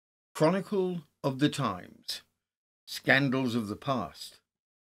Chronicle of the Times, Scandals of the Past,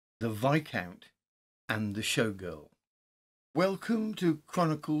 the Viscount and the Showgirl. Welcome to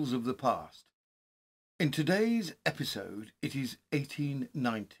Chronicles of the Past. In today's episode, it is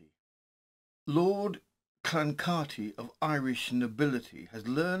 1890. Lord Clancarty of Irish nobility has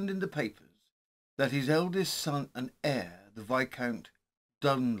learned in the papers that his eldest son and heir, the Viscount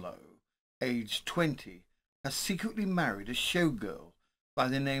Dunlow, aged 20, has secretly married a showgirl by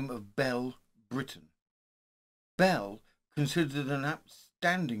the name of Belle Bitton. Belle, considered an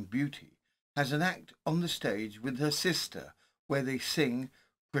outstanding beauty, has an act on the stage with her sister where they sing,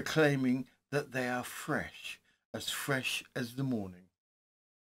 proclaiming that they are fresh as the morning.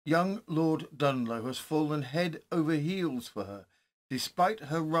 Young Lord Dunlow has fallen head over heels for her, despite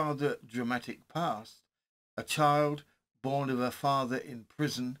her rather dramatic past, a child born of her father in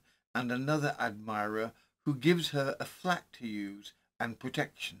prison and another admirer who gives her a flat to use and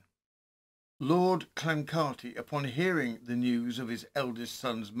protection. Lord Clancarty, upon hearing the news of his eldest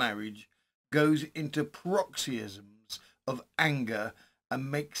son's marriage, goes into paroxysms of anger and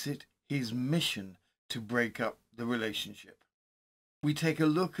makes it his mission to break up the relationship. We take a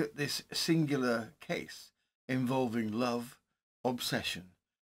look at this singular case involving love, obsession,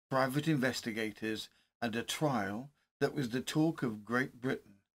 private investigators, and a trial that was the talk of Great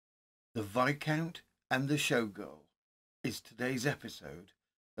Britain. The Viscount and the Showgirl is today's episode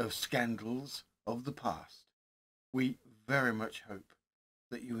of Scandals of the Past. We very much hope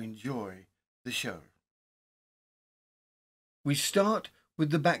that you enjoy the show. We start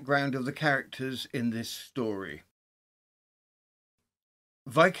with the background of the characters in this story.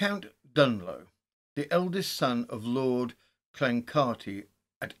 Viscount Dunlow, the eldest son of Lord Clancarty,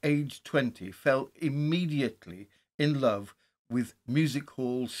 at age 20, fell immediately in love with music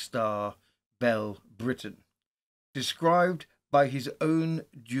hall star Belle Bitton. Described by his own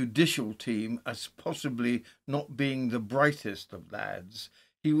judicial team as possibly not being the brightest of lads,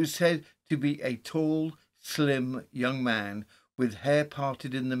 he was said to be a tall, slim young man with hair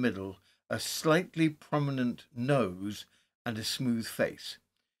parted in the middle, a slightly prominent nose, and a smooth face.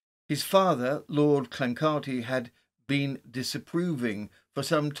 His father, Lord Clancarty, had been disapproving for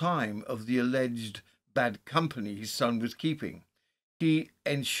some time of the alleged bad company his son was keeping. He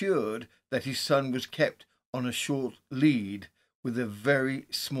ensured that his son was kept on a short lead with a very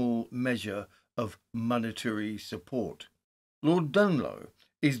small measure of monetary support. Lord Dunlow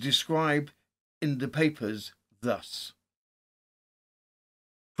is described in the papers thus.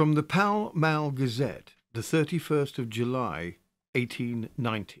 From the Pall Mall Gazette, the 31st of July,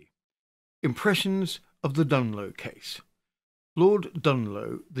 1890. Impressions of the Dunlow case. Lord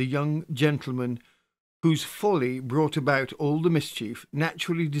Dunlow, the young gentleman whose folly brought about all the mischief,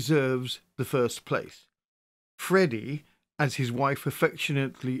 naturally deserves the first place. Freddie, as his wife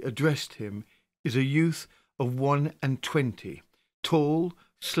affectionately addressed him, is a youth of 21, tall,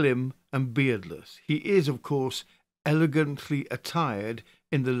 slim, and beardless. He is, of course, elegantly attired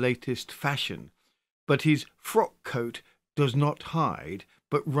in the latest fashion, but his frock coat does not hide,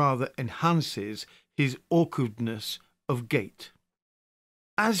 but rather enhances his awkwardness of gait.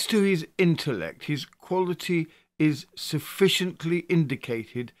 As to his intellect, his quality is sufficiently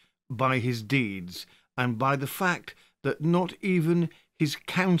indicated by his deeds, and by the fact that not even his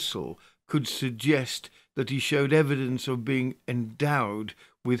counsel could suggest that he showed evidence of being endowed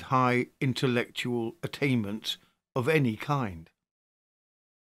with high intellectual attainments of any kind.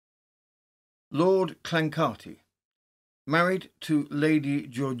 Lord Clancarty, married to Lady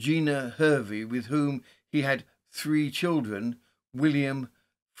Georgina Hervey, with whom he had 3 children, William,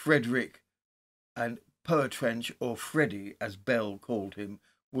 Frederick, and Pertrench, or Freddie as Belle called him,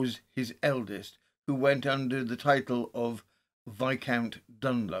 was his eldest, who went under the title of Viscount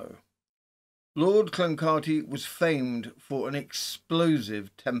Dunlow. Lord Clancarty was famed for an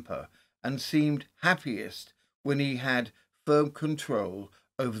explosive temper and seemed happiest when he had firm control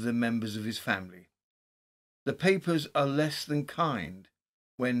over the members of his family. The papers are less than kind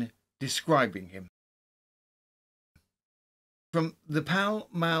when describing him. From the Pall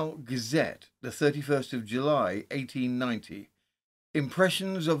Mall Gazette, the 31st of July, 1890.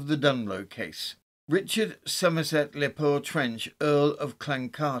 Impressions of the Dunlow case. Richard Somerset Le Pertrench, Earl of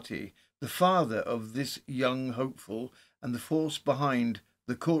Clancarty, the father of this young hopeful and the force behind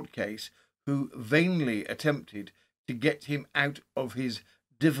the court case, who vainly attempted to get him out of his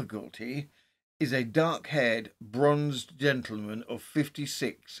difficulty, is a dark-haired, bronzed gentleman of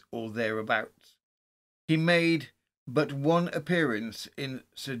 56 or thereabouts. He made but one appearance in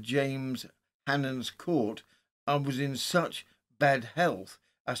Sir James Hannon's court, and was in such bad health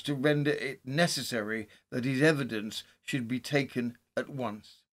as to render it necessary that his evidence should be taken at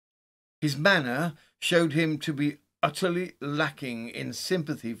once. His manner showed him to be utterly lacking in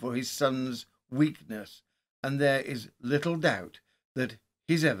sympathy for his son's weakness, and there is little doubt that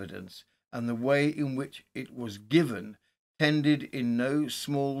his evidence and the way in which it was given tended in no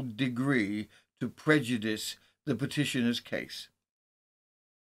small degree to prejudice the petitioner's case.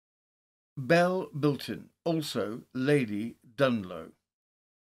 Belle Bitton, also Lady Dunlow.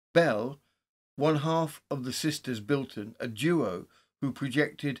 Belle, one half of the sisters Bitton, a duo who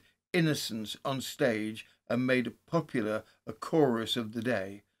projected innocence on stage and made popular a chorus of the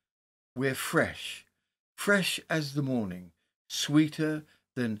day. We're fresh, fresh as the morning, sweeter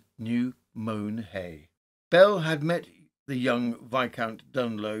than new mown hay. Belle had met the young Viscount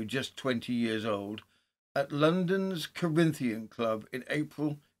Dunlow, just 20 years old, at London's Corinthian Club in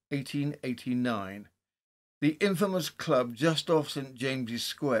April 1889. The infamous club just off St James's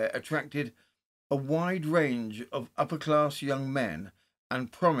Square attracted a wide range of upper-class young men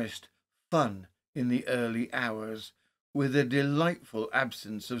and promised fun in the early hours, with a delightful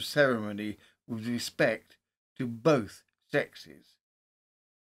absence of ceremony with respect to both sexes.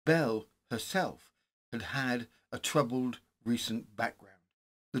 Belle herself had had a troubled recent background.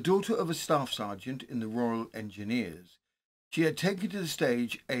 The daughter of a staff sergeant in the Royal Engineers, she had taken to the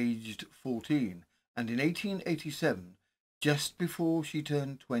stage aged 14, and in 1887, just before she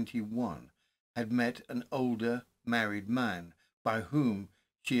turned 21, had met an older married man by whom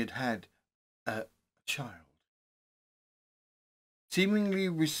she had had a child. Seemingly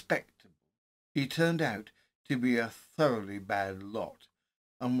respectable, he turned out to be a thoroughly bad lot,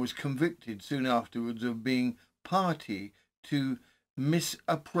 and was convicted soon afterwards of being party to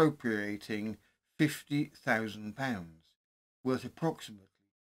misappropriating £50,000, worth approximately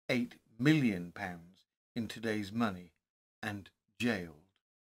 £8 million in today's money, and jailed.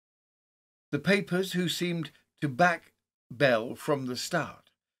 The papers, who seemed to back Belle from the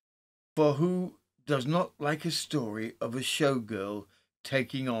start, for who does not like a story of a showgirl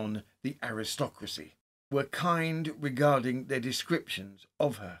taking on the aristocracy, were kind regarding their descriptions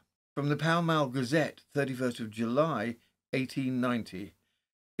of her. From the Pall Mall Gazette, 31st of July, 1890.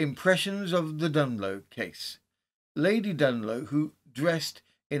 Impressions of the Dunlow case. Lady Dunlow, who dressed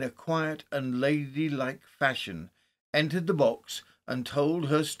in a quiet and ladylike fashion, entered the box and told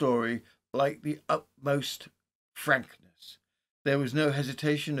her story like the utmost frankness. There was no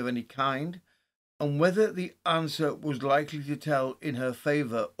hesitation of any kind, and whether the answer was likely to tell in her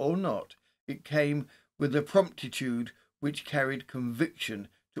favour or not, it came with a promptitude which carried conviction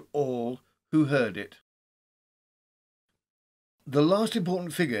to all who heard it. The last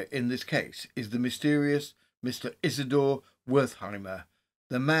important figure in this case is the mysterious Mr. Isidore Wertheimer,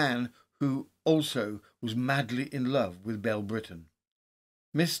 the man who also was madly in love with Belle Bitton.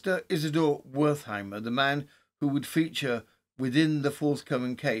 Mr. Isidore Wertheimer, the man who would feature within the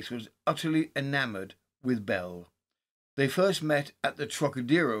forthcoming case, was utterly enamoured with Belle. They first met at the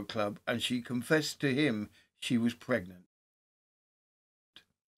Trocadero Club, and she confessed to him she was pregnant.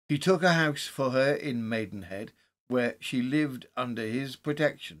 He took a house for her in Maidenhead, where she lived under his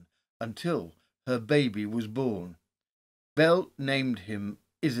protection until her baby was born. Belle named him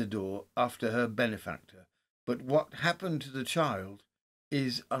Isidore after her benefactor, but what happened to the child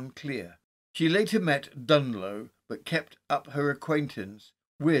is unclear. She later met Dunlow, but kept up her acquaintance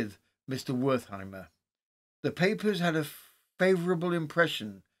with Mr. Wertheimer. The papers had a favourable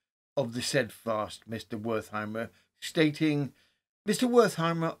impression of the steadfast Mr. Wertheimer, stating, "Mr.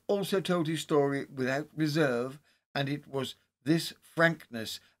 Wertheimer also told his story without reserve, and it was this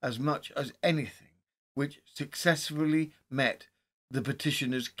frankness as much as anything which successfully met the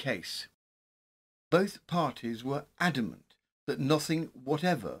petitioner's case." Both parties were adamant that nothing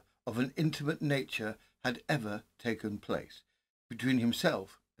whatever of an intimate nature had ever taken place between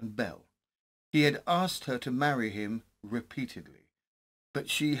himself and Belle. He had asked her to marry him repeatedly, but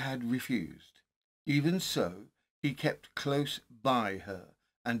she had refused. Even so, he kept close by her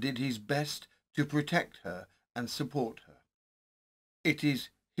and did his best to protect her and support her. It is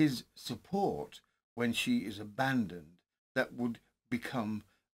his support when she is abandoned that would become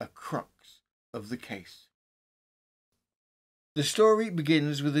a crux of the case. The story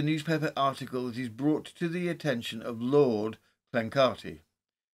begins with a newspaper article that is brought to the attention of Lord Clancarty.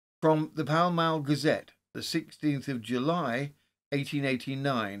 From the Pall Mall Gazette, the 16th of July,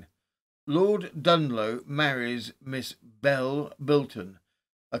 1889. Lord Dunlow marries Miss Belle Bitton.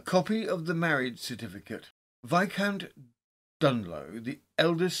 A copy of the marriage certificate. Viscount Dunlow, the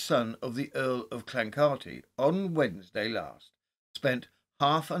eldest son of the Earl of Clancarty, on Wednesday last, spent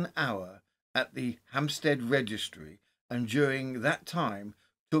half an hour at the Hampstead Registry, and during that time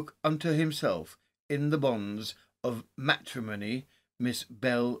took unto himself in the bonds of matrimony Miss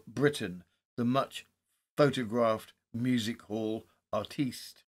Belle Bitton, the much photographed music hall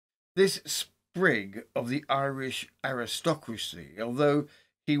artiste. This sprig of the Irish aristocracy, although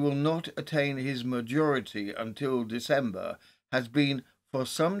he will not attain his majority until December, has been for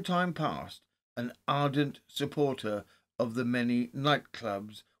some time past an ardent supporter of the many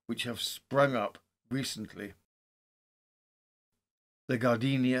nightclubs which have sprung up recently. The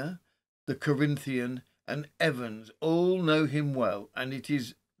Gardenia, the Corinthian, and Evans all know him well, and it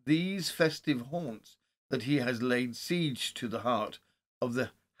is these festive haunts that he has laid siege to the heart of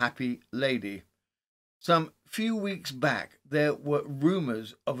the happy lady. Some few weeks back there were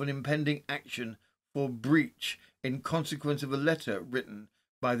rumours of an impending action for breach in consequence of a letter written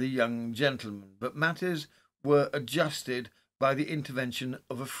by the young gentleman, but matters were adjusted by the intervention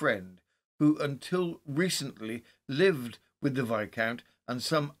of a friend who until recently lived with the Viscount and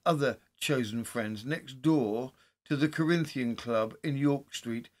some other chosen friends next door to the Corinthian Club in York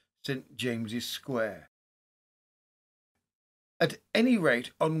Street, St. James's Square. At any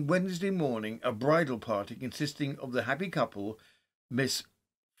rate, on Wednesday morning, a bridal party consisting of the happy couple, Miss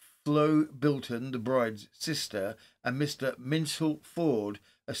Flo Bilton, the bride's sister, and Mr. Minshull Ford,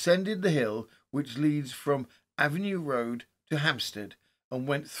 ascended the hill which leads from Avenue Road to Hampstead, and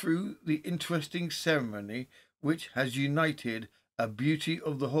went through the interesting ceremony which has united a beauty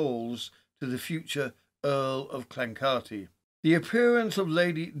of the halls to the future Earl of Clancarty. The appearance of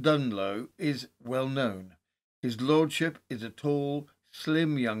Lady Dunlow is well known. His lordship is a tall,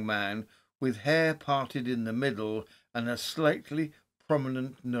 slim young man with hair parted in the middle and a slightly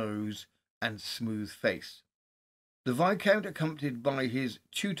prominent nose and smooth face. The Viscount, accompanied by his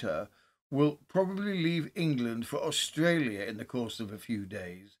tutor, will probably leave England for Australia in the course of a few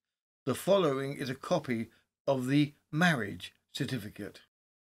days. The following is a copy of the marriage certificate.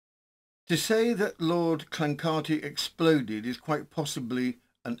 To say that Lord Clancarty exploded is quite possibly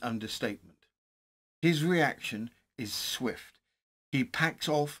an understatement. His reaction is swift. He packs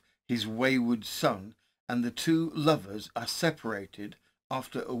off his wayward son, and the two lovers are separated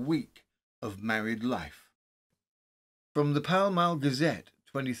after a week of married life. From the Pall Mall Gazette,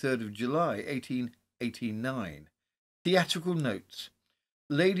 23rd of July, 1889. Theatrical notes.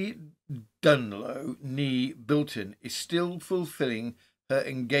 Lady Dunlow, née Bilton, is still fulfilling her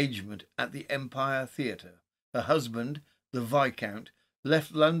engagement at the Empire Theatre. Her husband, the Viscount,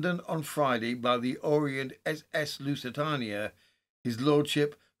 left London on Friday by the Orient SS Lusitania. His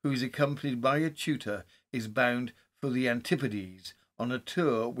lordship, who is accompanied by a tutor, is bound for the Antipodes on a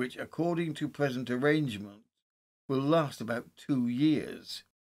tour which, according to present arrangements, will last about 2 years.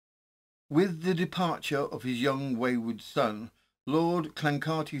 With the departure of his young wayward son, Lord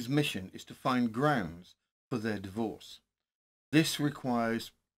Clancarty's mission is to find grounds for their divorce. This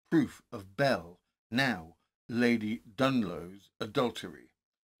requires proof of Belle, now Lady Dunlow's adultery.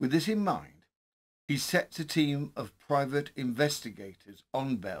 With this in mind, he sets a team of private investigators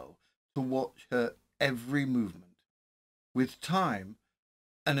on Belle to watch her every movement. With time,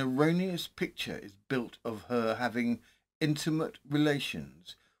 an erroneous picture is built of her having intimate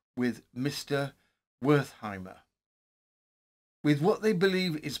relations with Mr. Wertheimer. With what they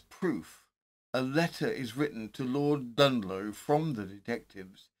believe is proof, a letter is written to Lord Dunlow from the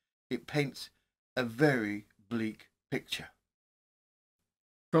detectives. It paints a very bleak picture.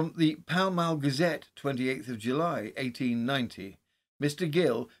 From the Pall Mall Gazette, 28th of July, 1890. Mr.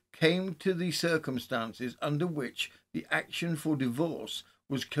 Gill came to the circumstances under which the action for divorce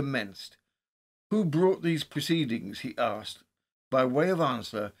was commenced. Who brought these proceedings? He asked. By way of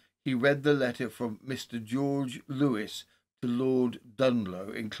answer, he read the letter from Mr. George Lewis to Lord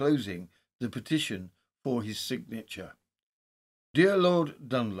Dunlow, enclosing the petition for his signature. Dear Lord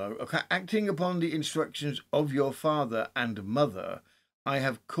Dunlow, acting upon the instructions of your father and mother, I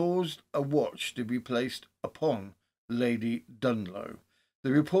have caused a watch to be placed upon Lady Dunlow.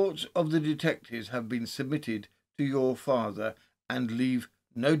 The reports of the detectives have been submitted to your father and leave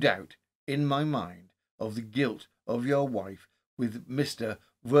no doubt in my mind of the guilt of your wife with Mr.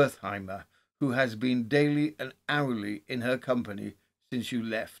 Wertheimer, who has been daily and hourly in her company since you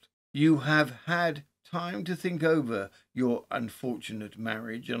left. You have had time to think over your unfortunate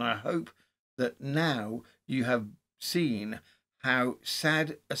marriage, and I hope that now you have seen how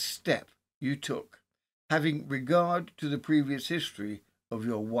sad a step you took, having regard to the previous history of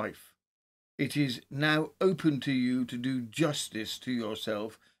your wife. It is now open to you to do justice to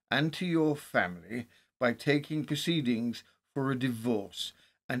yourself and to your family by taking proceedings for a divorce,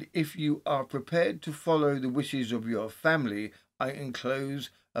 and if you are prepared to follow the wishes of your family, I enclose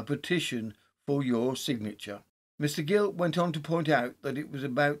a petition for your signature. Mr. Gill went on to point out that it was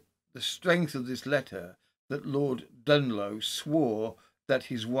about the strength of this letter that Lord Dunlow swore that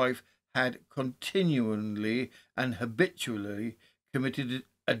his wife had continually and habitually committed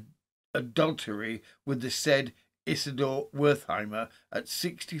adultery with the said Isidore Wertheimer at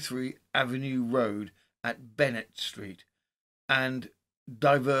 63 Avenue Road at Bennett Street, and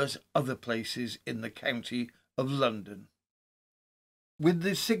divers other places in the county of London. With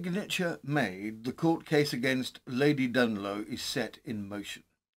the signature made, the court case against Lady Dunlow is set in motion.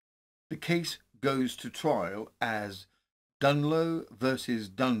 The case goes to trial as Dunlow versus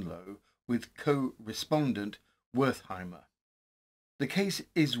Dunlow with co-respondent Wertheimer. The case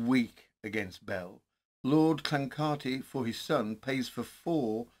is weak against Belle. Lord Clancarty, for his son, pays for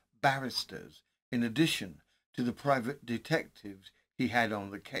 4 barristers in addition to the private detectives he had on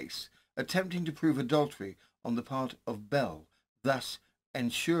the case, attempting to prove adultery on the part of Belle, thus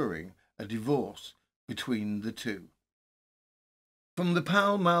ensuring a divorce between the two. From the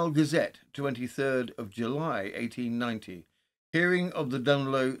Pall Mall Gazette, 23rd of July 1890, hearing of the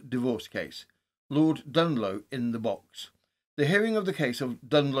Dunlow divorce case. Lord Dunlow in the box. The hearing of the case of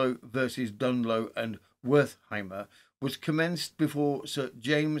Dunlow versus Dunlow and Wertheimer was commenced before Sir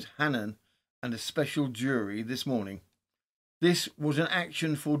James Hannan and a special jury this morning. This was an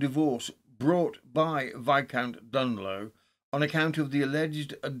action for divorce brought by Viscount Dunlow on account of the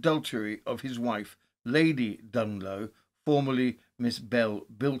alleged adultery of his wife, Lady Dunlow, formerly Miss Belle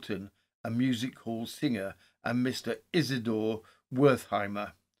Bitton, a music hall singer, and Mr. Isidore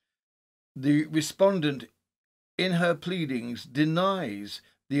Wertheimer. The respondent, in her pleadings, denies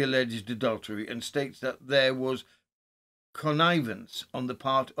the alleged adultery and states that there was connivance on the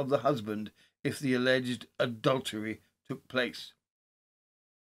part of the husband if the alleged adultery took place.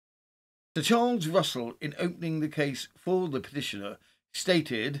 Sir Charles Russell, in opening the case for the petitioner,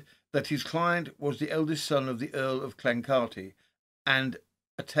 stated that his client was the eldest son of the Earl of Clancarty and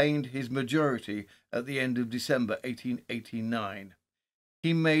attained his majority at the end of December 1889.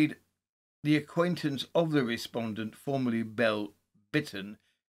 He made the acquaintance of the respondent, formerly Belle Bitton,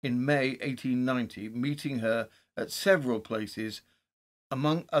 in May 1890, meeting her at several places,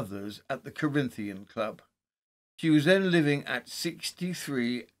 among others at the Corinthian Club. She was then living at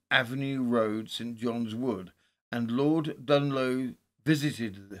 63 Avenue Road, St. John's Wood, and Lord Dunlow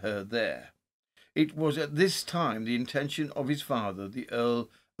visited her there. It was at this time the intention of his father, the Earl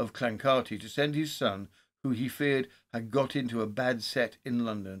of Clancarty, to send his son, who he feared had got into a bad set in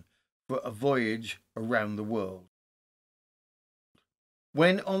London, for a voyage around the world.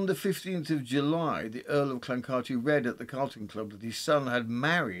 When on the 15th of July the Earl of Clancarty read at the Carlton Club that his son had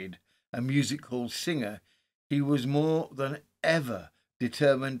married a music hall singer, he was more than ever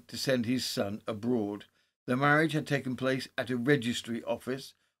determined to send his son abroad. The marriage had taken place at a registry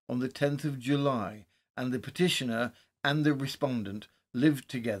office on the 10th of July, and the petitioner and the respondent lived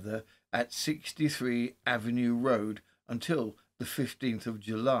together at 63 Avenue Road until the 15th of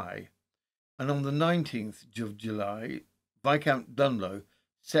July. And on the 19th of July, Viscount Dunlow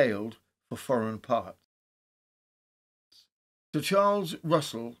sailed for foreign parts. Sir Charles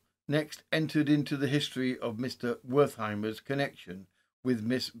Russell next entered into the history of Mr. Wertheimer's connection with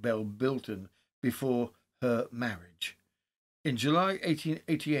Miss Belle Bitton before her marriage. In July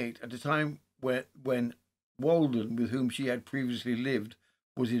 1888, at a time when Walden, with whom she had previously lived,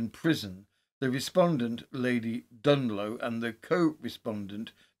 was in prison, the respondent, Lady Dunlow, and the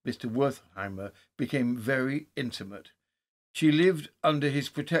co-respondent, Mr. Wertheimer, became very intimate. She lived under his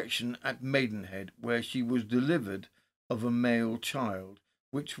protection at Maidenhead, where she was delivered of a male child,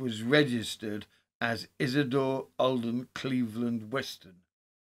 which was registered as Isidore Alden Cleveland Weston.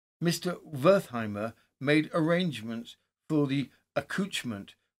 Mr. Wertheimer made arrangements for the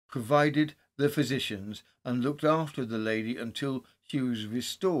accouchement, provided the physicians, and looked after the lady until she was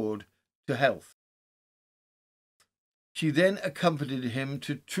restored to health. She then accompanied him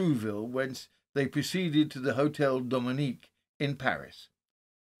to Trouville, whence they proceeded to the Hotel Dominique in Paris.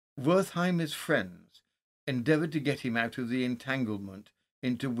 Wertheimer's friends endeavoured to get him out of the entanglement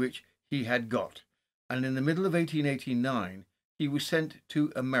into which he had got, and in the middle of 1889 he was sent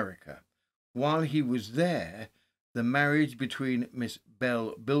to America. While he was there, the marriage between Miss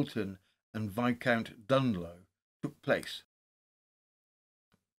Belle Bitton and Viscount Dunlow took place.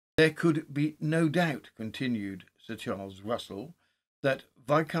 There could be no doubt, continued Sir Charles Russell, that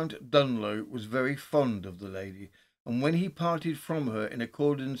Viscount Dunlow was very fond of the lady, and when he parted from her in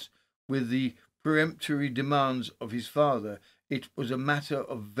accordance with the peremptory demands of his father, it was a matter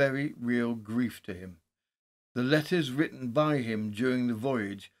of very real grief to him. The letters written by him during the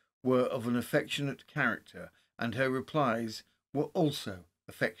voyage were of an affectionate character, and her replies were also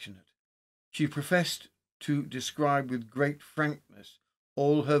affectionate. She professed to describe with great frankness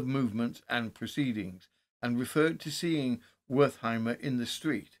all her movements and proceedings, and referred to seeing Wertheimer in the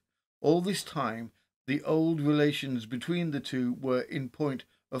street. All this time, the old relations between the two were, in point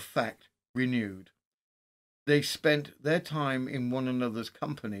of fact, renewed. They spent their time in one another's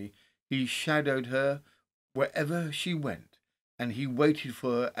company. He shadowed her wherever she went, and he waited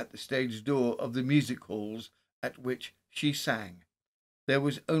for her at the stage door of the music halls at which she sang. There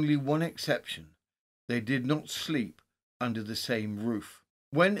was only one exception. They did not sleep under the same roof.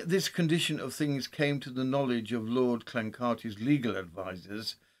 When this condition of things came to the knowledge of Lord Clancarty's legal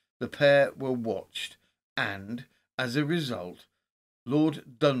advisers, the pair were watched, and, as a result, Lord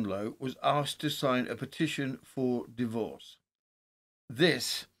Dunlow was asked to sign a petition for divorce.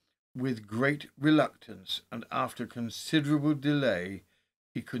 This, with great reluctance and after considerable delay,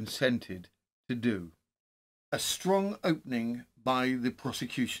 he consented to do. A strong opening by the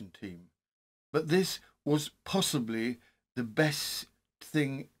prosecution team, but this was possibly the best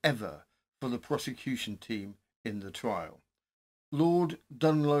thing ever for the prosecution team in the trial. Lord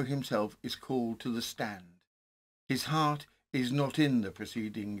Dunlow himself is called to the stand. His heart is not in the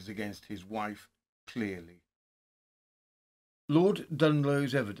proceedings against his wife, clearly. Lord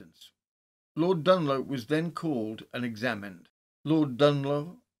Dunlow's evidence. Lord Dunlow was then called and examined. Lord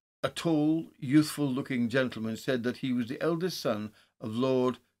Dunlow, a tall, youthful-looking gentleman, said that he was the eldest son of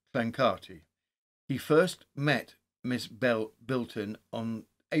Lord Clancarty. He first met Miss Belle Bitton on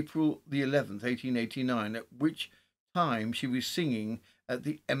April the 11th, 1889, at which time she was singing at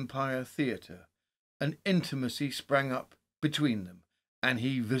the Empire Theatre. An intimacy sprang up between them, and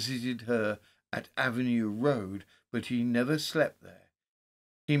he visited her at Avenue Road, but he never slept there.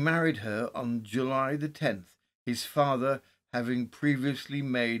 He married her on July the 10th, his father having previously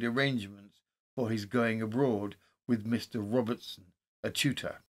made arrangements for his going abroad with Mr. Robertson, a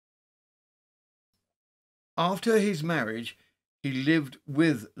tutor. After his marriage, he lived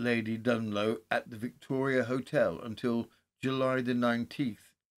with Lady Dunlow at the Victoria Hotel until July the 19th,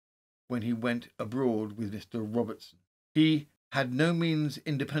 when he went abroad with Mr. Robertson. He had no means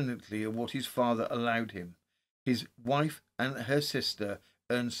independently of what his father allowed him. His wife and her sister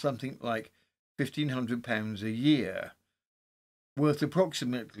earned something like £1,500 a year, worth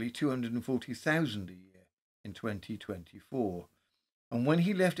approximately £240,000 a year in 2024. And when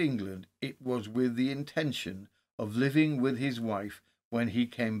he left England, it was with the intention of living with his wife when he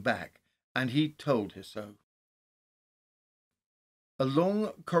came back, and he told her so. A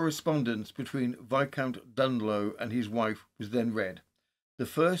long correspondence between Viscount Dunlow and his wife was then read. The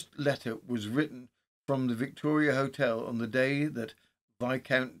first letter was written from the Victoria Hotel on the day that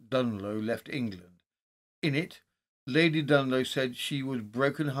Viscount Dunlow left England. In it, Lady Dunlow said she was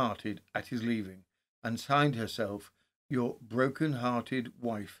broken-hearted at his leaving, and signed herself, "Your broken-hearted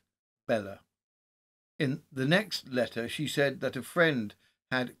wife, Bella." In the next letter she said that a friend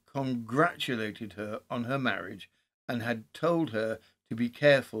had congratulated her on her marriage and had told her to be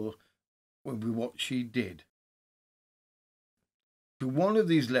careful with what she did. To one of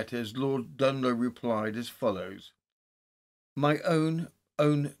these letters Lord Dunlow replied as follows: "My own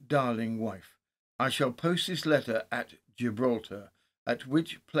darling wife, I shall post this letter at Gibraltar, at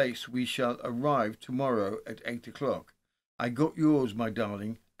which place we shall arrive tomorrow at 8 o'clock. I got yours, my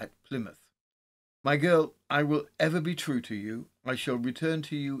darling, at Plymouth. My girl, I will ever be true to you. I shall return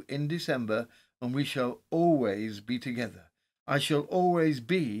to you in December, and we shall always be together. I shall always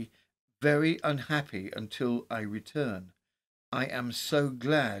be very unhappy until I return. I am so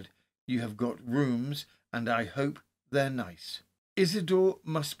glad you have got rooms, and I hope they're nice. Isidore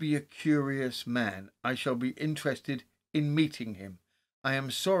must be a curious man. I shall be interested in meeting him. I am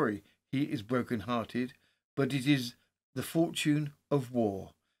sorry he is broken-hearted, but it is the fortune of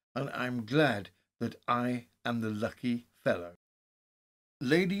war, and I am glad that I am the lucky fellow."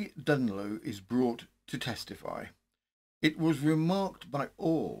 Lady Dunlow is brought to testify. It was remarked by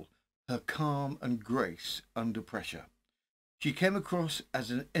all her calm and grace under pressure. She came across as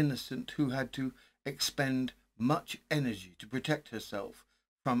an innocent who had to expend much energy to protect herself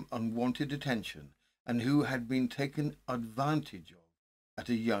from unwanted attention, and who had been taken advantage of at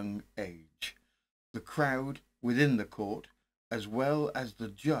a young age. The crowd within the court, as well as the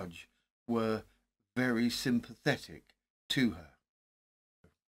judge, were very sympathetic to her.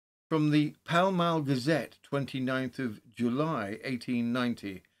 From the Pall Mall Gazette, 29th of July,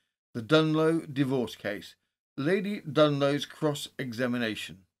 1890, the Dunlow divorce case. Lady Dunlow's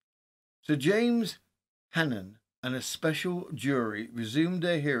cross-examination. Sir James Hannon and a special jury resumed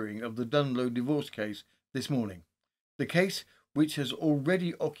their hearing of the Dunlow divorce case this morning. The case, which has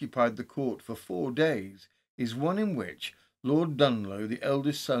already occupied the court for 4 days, is one in which Lord Dunlow, the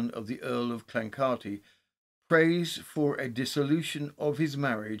eldest son of the Earl of Clancarty, prays for a dissolution of his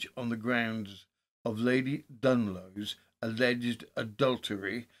marriage on the grounds of Lady Dunlow's alleged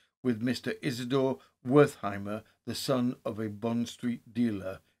adultery with Mr. Isidore Wertheimer, the son of a Bond Street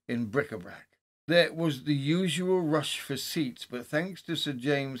dealer in bric-a-brac. There was the usual rush for seats, but thanks to Sir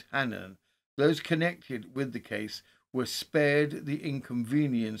James Hannon, those connected with the case were spared the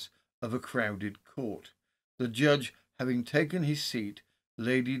inconvenience of a crowded court. The judge having taken his seat,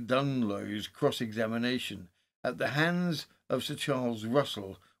 Lady Dunlow's cross-examination at the hands of Sir Charles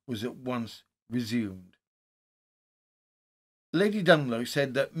Russell was at once resumed. Lady Dunlow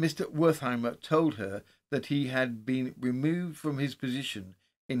said that Mr. Wertheimer told her that he had been removed from his position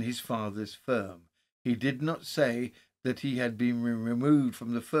in his father's firm. He did not say that he had been removed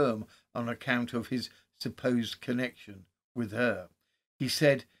from the firm on account of his supposed connection with her. He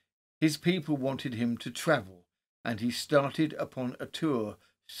said his people wanted him to travel, and he started upon a tour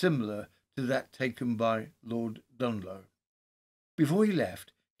similar to that taken by Lord Dunlow. Before he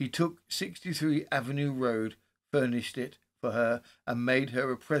left, he took 63 Avenue Road, furnished it for her, and made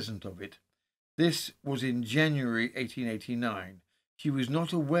her a present of it. This was in January 1889. She was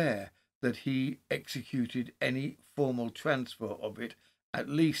not aware that he executed any formal transfer of it. At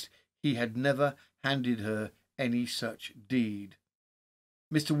least he had never handed her any such deed.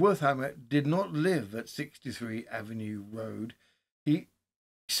 Mr. Wertheimer did not live at 63 Avenue Road. He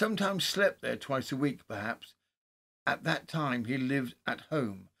sometimes slept there twice a week, perhaps. At that time he lived at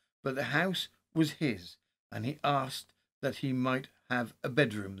home, but the house was his, and he asked that he might have a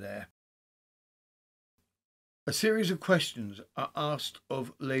bedroom there. A series of questions are asked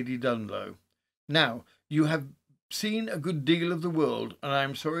of Lady Dunlow. Now, you have seen a good deal of the world, and I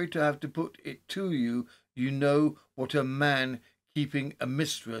am sorry to have to put it to you. You know what a man keeping a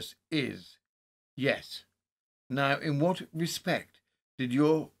mistress is. Yes. Now, in what respect did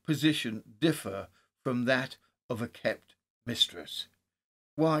your position differ from that of a kept mistress?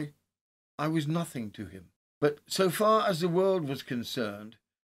 Why, I was nothing to him. But so far as the world was concerned,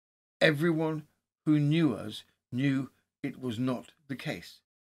 everyone who knew us knew it was not the case.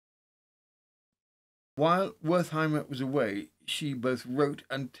 While Wertheimer was away, she both wrote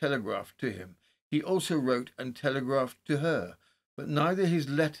and telegraphed to him. He also wrote and telegraphed to her, but neither his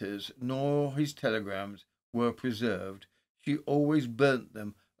letters nor his telegrams were preserved. She always burnt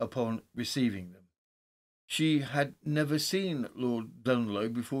them upon receiving them. She had never seen Lord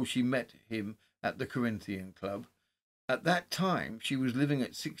Dunlow before she met him at the Corinthian Club. At that time she was living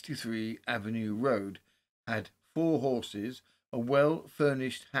at 63 Avenue Road, had 4 horses, a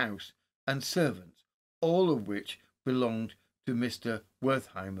well-furnished house, and servants, all of which belonged to Mr.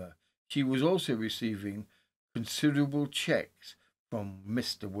 Wertheimer. She was also receiving considerable cheques from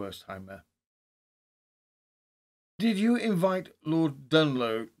Mr. Wertheimer. Did you invite Lord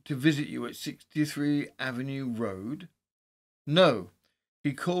Dunlow to visit you at 63 Avenue Road? No,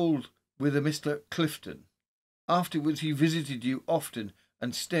 he called with a Mr. Clifton. Afterwards he visited you often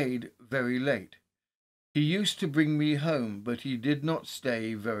and stayed very late. He used to bring me home, but he did not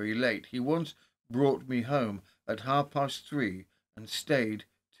stay very late. He once brought me home at 3:30 and stayed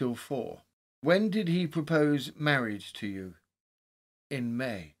till 4. When did he propose marriage to you? In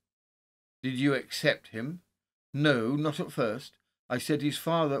May. Did you accept him? No, not at first. I said his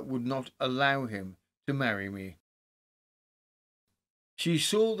father would not allow him to marry me. She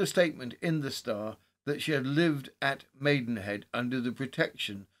saw the statement in the Star that she had lived at Maidenhead under the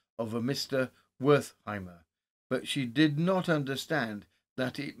protection of a Mr. Wertheimer, but she did not understand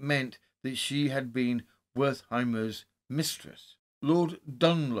that it meant that she had been Wertheimer's mistress. Lord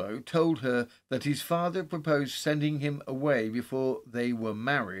Dunlow told her that his father proposed sending him away before they were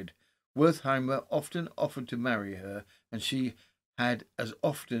married. Wertheimer often offered to marry her, and she had as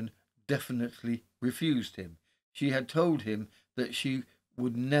often definitely refused him. She had told him that she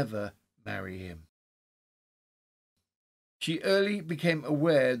would never marry him. She early became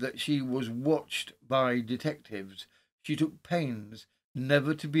aware that she was watched by detectives. She took pains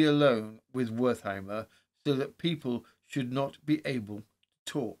never to be alone with Wertheimer, so that people should not be able to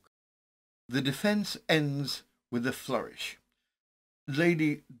talk. The defence ends with a flourish.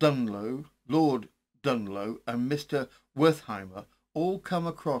 Lady Dunlow, Lord Dunlow, and Mr. Wertheimer all come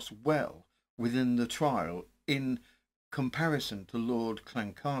across well within the trial in comparison to Lord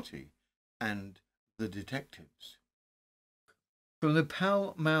Clancarty and the detectives. From the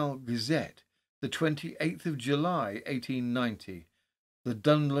Pall Mall Gazette, the 28th of July, 1890, the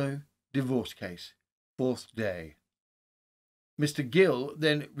Dunlow divorce case, 4th day. Mr. Gill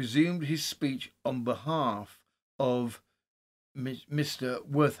then resumed his speech on behalf of Mr.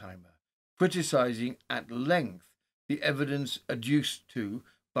 Wertheimer, criticising at length the evidence adduced to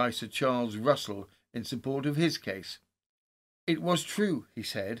by Sir Charles Russell in support of his case. It was true, he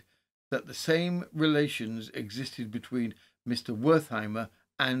said, that the same relations existed between Mr. Wertheimer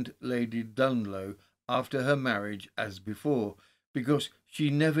and Lady Dunlow after her marriage as before, because she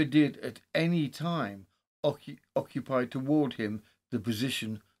never did at any time occupy toward him the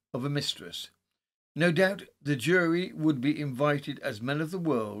position of a mistress. No doubt the jury would be invited as men of the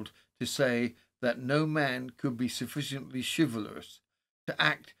world to say that no man could be sufficiently chivalrous to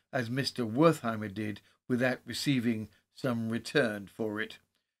act as Mr. Wertheimer did without receiving some return for it.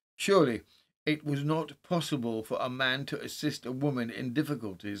 Surely it was not possible for a man to assist a woman in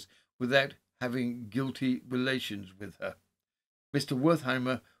difficulties without having guilty relations with her. Mr.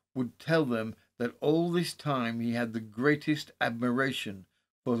 Wertheimer would tell them that all this time he had the greatest admiration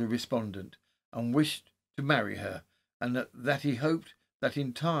for the respondent, and wished to marry her, and that he hoped that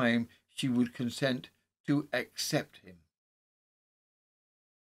in time she would consent to accept him.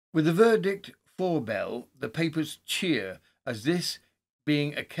 With the verdict for Belle, the papers cheer, as this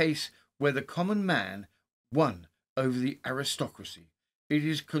being a case where the common man won over the aristocracy. It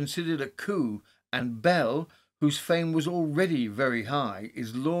is considered a coup, and Belle, whose fame was already very high,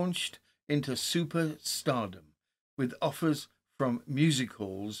 is launched into superstardom, with offers from music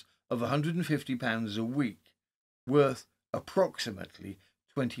halls of £150 a week, worth approximately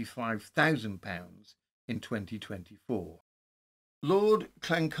 £25,000 in 2024. Lord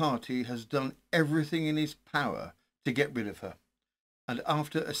Clancarty has done everything in his power to get rid of her, and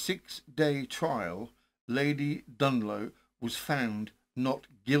after a 6-day trial, Lady Dunlow was found not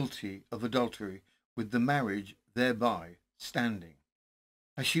guilty of adultery, with the marriage thereby standing.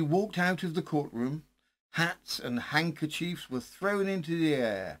 As she walked out of the courtroom, hats and handkerchiefs were thrown into the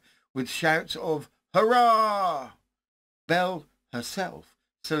air with shouts of "Hurrah!" Belle herself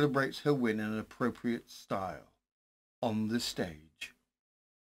celebrates her win in an appropriate style on the stage.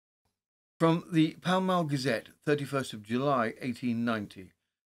 From the Pall Mall Gazette, 31st of July, 1890,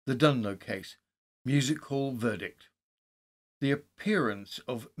 the Dunlow case, music hall verdict. The appearance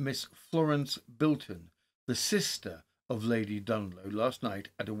of Miss Florence Bilton, the sister of Lady Dunlow, last night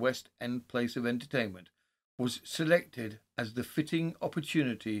at a West End place of entertainment, was selected as the fitting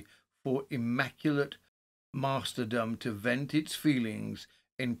opportunity for immaculate masterdom to vent its feelings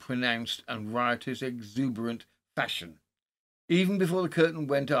in pronounced and riotous exuberant fashion. Even before the curtain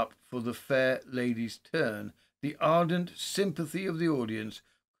went up for the fair lady's turn, the ardent sympathy of the audience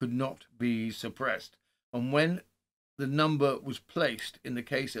could not be suppressed, and when the number was placed in the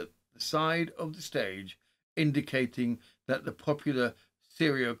case at the side of the stage, indicating that the popular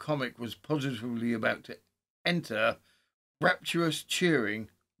serio-comic was positively about to enter, rapturous cheering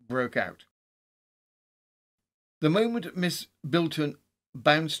broke out. The moment Miss Bilton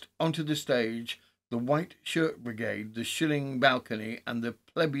bounced onto the stage, the White Shirt Brigade, the Shilling Balcony, and the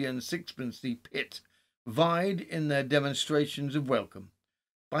Plebeian Sixpency Pit vied in their demonstrations of welcome.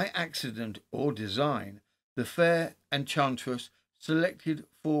 By accident or design, the fair enchantress selected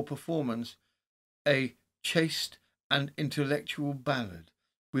for performance a chaste and intellectual ballad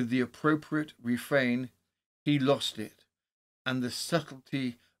with the appropriate refrain, "He lost it," and the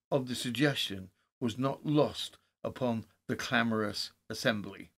subtlety of the suggestion was not lost upon the clamorous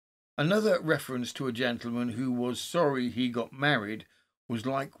assembly. Another reference to a gentleman who was sorry he got married was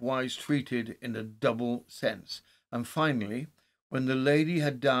likewise treated in a double sense, and finally, when the lady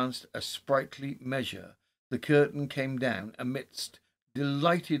had danced a sprightly measure, the curtain came down amidst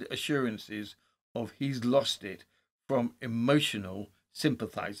delighted assurances of "he's lost it" from emotional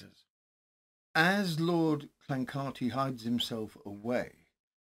sympathizers. As Lord Clancarty hides himself away,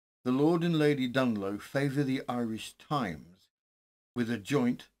 the Lord and Lady Dunlow favour the Irish Times with a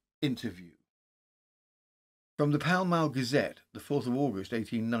joint interview. From the Pall Mall Gazette, the 4th of August,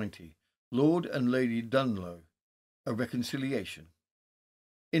 1890, Lord and Lady Dunlow, a reconciliation.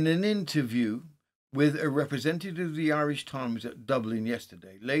 In an interview with a representative of the Irish Times at Dublin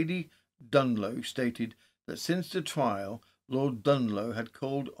yesterday, Lady Dunlow stated that since the trial, Lord Dunlow had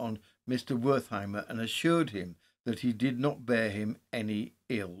called on Mr. Wertheimer and assured him that he did not bear him any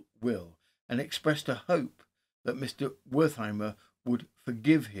ill will, and expressed a hope that Mr. Wertheimer would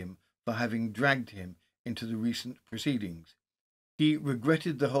forgive him for having dragged him into the recent proceedings. He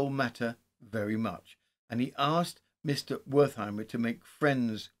regretted the whole matter very much, and he asked Mr. Wertheimer to make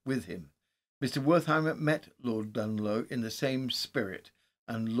friends with him. Mr. Wertheimer met Lord Dunlow in the same spirit,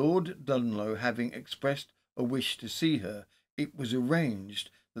 and Lord Dunlow having expressed a wish to see her, it was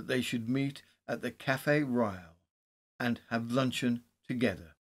arranged that they should meet at the Café Royal and have luncheon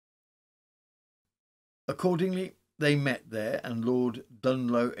together. Accordingly, they met there, and Lord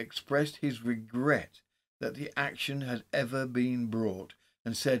Dunlow expressed his regret that the action had ever been brought,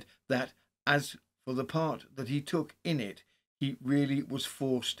 and said that, as for the part that he took in it, he really was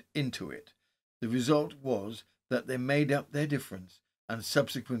forced into it. The result was that they made up their difference and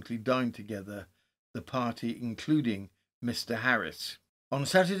subsequently dined together, the party including Mr. Harris. On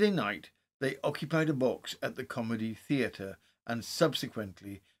Saturday night, they occupied a box at the Comedy Theatre, and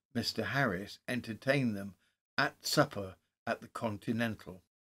subsequently Mr. Harris entertained them at supper at the Continental.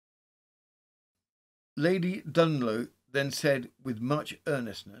 Lady Dunlow then said with much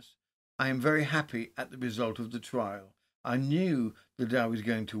earnestness, "I am very happy at the result of the trial. I knew that I was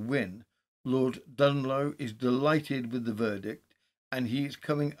going to win. Lord Dunlow is delighted with the verdict, and he is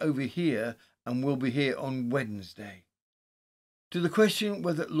coming over here and will be here on Wednesday." To the question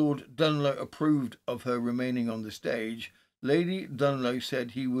whether Lord Dunlow approved of her remaining on the stage, Lady Dunlow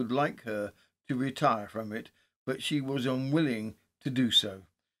said he would like her to retire from it, but she was unwilling to do so.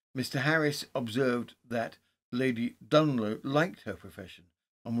 Mr. Harris observed that Lady Dunlow liked her profession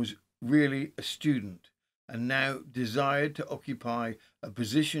and was really a student, and now desired to occupy a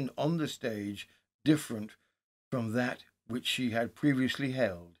position on the stage different from that which she had previously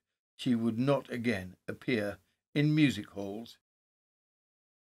held. She would not again appear in music halls.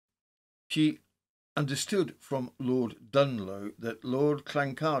 She understood from Lord Dunlow that Lord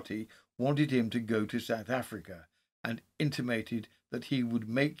Clancarty wanted him to go to South Africa, and intimated that he would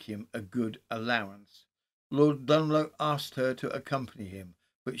make him a good allowance. Lord Dunlow asked her to accompany him,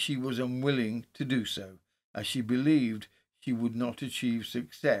 but she was unwilling to do so, as she believed she would not achieve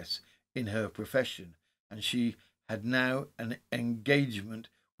success in her profession, and she had now an engagement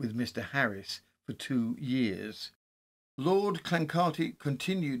with Mr. Harris for 2 years. Lord Clancarty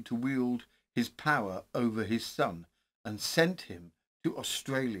continued to wield his power over his son and sent him to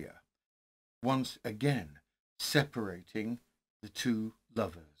Australia, once again separating the two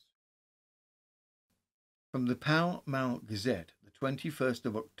lovers. From the Pall Mall Gazette, the 21st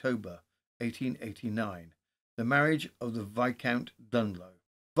of October, 1889, the marriage of the Viscount Dunlow.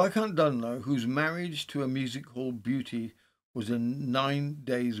 Viscount Dunlow, whose marriage to a music hall beauty was a 9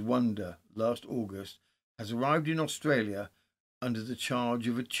 days' wonder last August, has arrived in Australia under the charge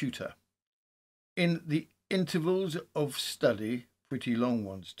of a tutor. In the intervals of study, pretty long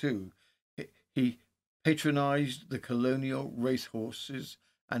ones too, he patronised the colonial racehorses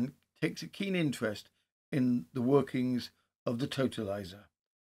and takes a keen interest in the workings of the totalizer.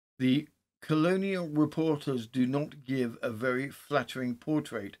 The colonial reporters do not give a very flattering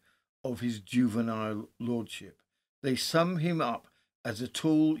portrait of his juvenile lordship. They sum him up as a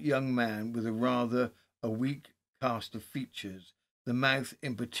tall young man with a weak cast of features, the mouth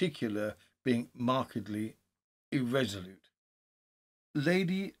in particular being markedly irresolute.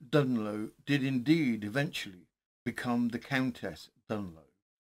 Lady Dunlow did indeed eventually become the Countess Dunlow,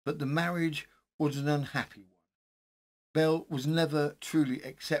 but the marriage was an unhappy one. Belle was never truly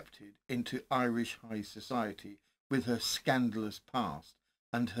accepted into Irish high society with her scandalous past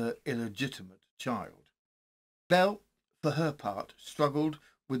and her illegitimate child. Belle, for her part, struggled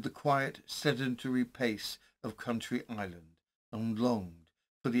with the quiet, sedentary pace of country Ireland and longed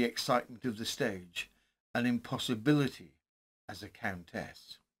for the excitement of the stage, an impossibility as a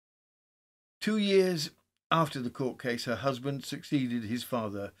countess. 2 years after the court case, her husband succeeded his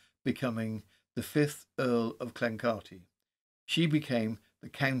father, becoming the 5th Earl of Clancarty. She became the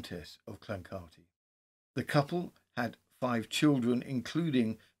Countess of Clancarty. The couple had 5 children,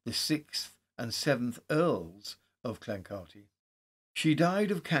 including the 6th and 7th Earls of Clancarty. She died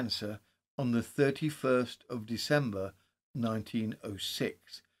of cancer on the 31st of December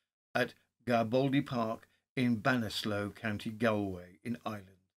 1906 at Garibaldi Park in Bannislow, County Galway in Ireland.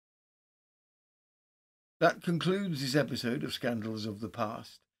 That concludes this episode of Scandals of the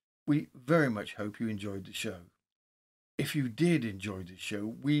Past. We very much hope you enjoyed the show. If you did enjoy the show,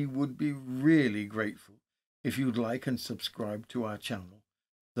 we would be really grateful if you'd like and subscribe to our channel.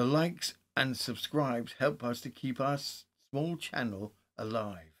 The likes and subscribes help us to keep our small channel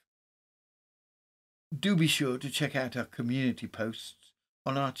alive. Do be sure to check out our community posts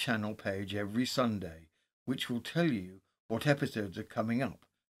on our channel page every Sunday, which will tell you what episodes are coming up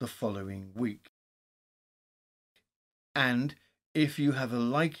the following week. And if you have a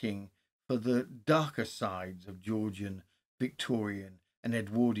liking for the darker sides of Georgian, Victorian and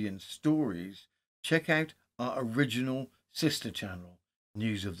Edwardian stories, check out our original sister channel,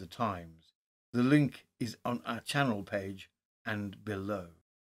 News of the Times. The link is on our channel page and below.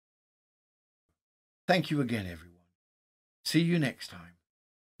 Thank you again, everyone. See you next time.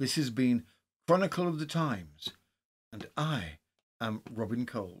 This has been Chronicle of the Times, and I am Robin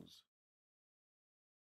Coles.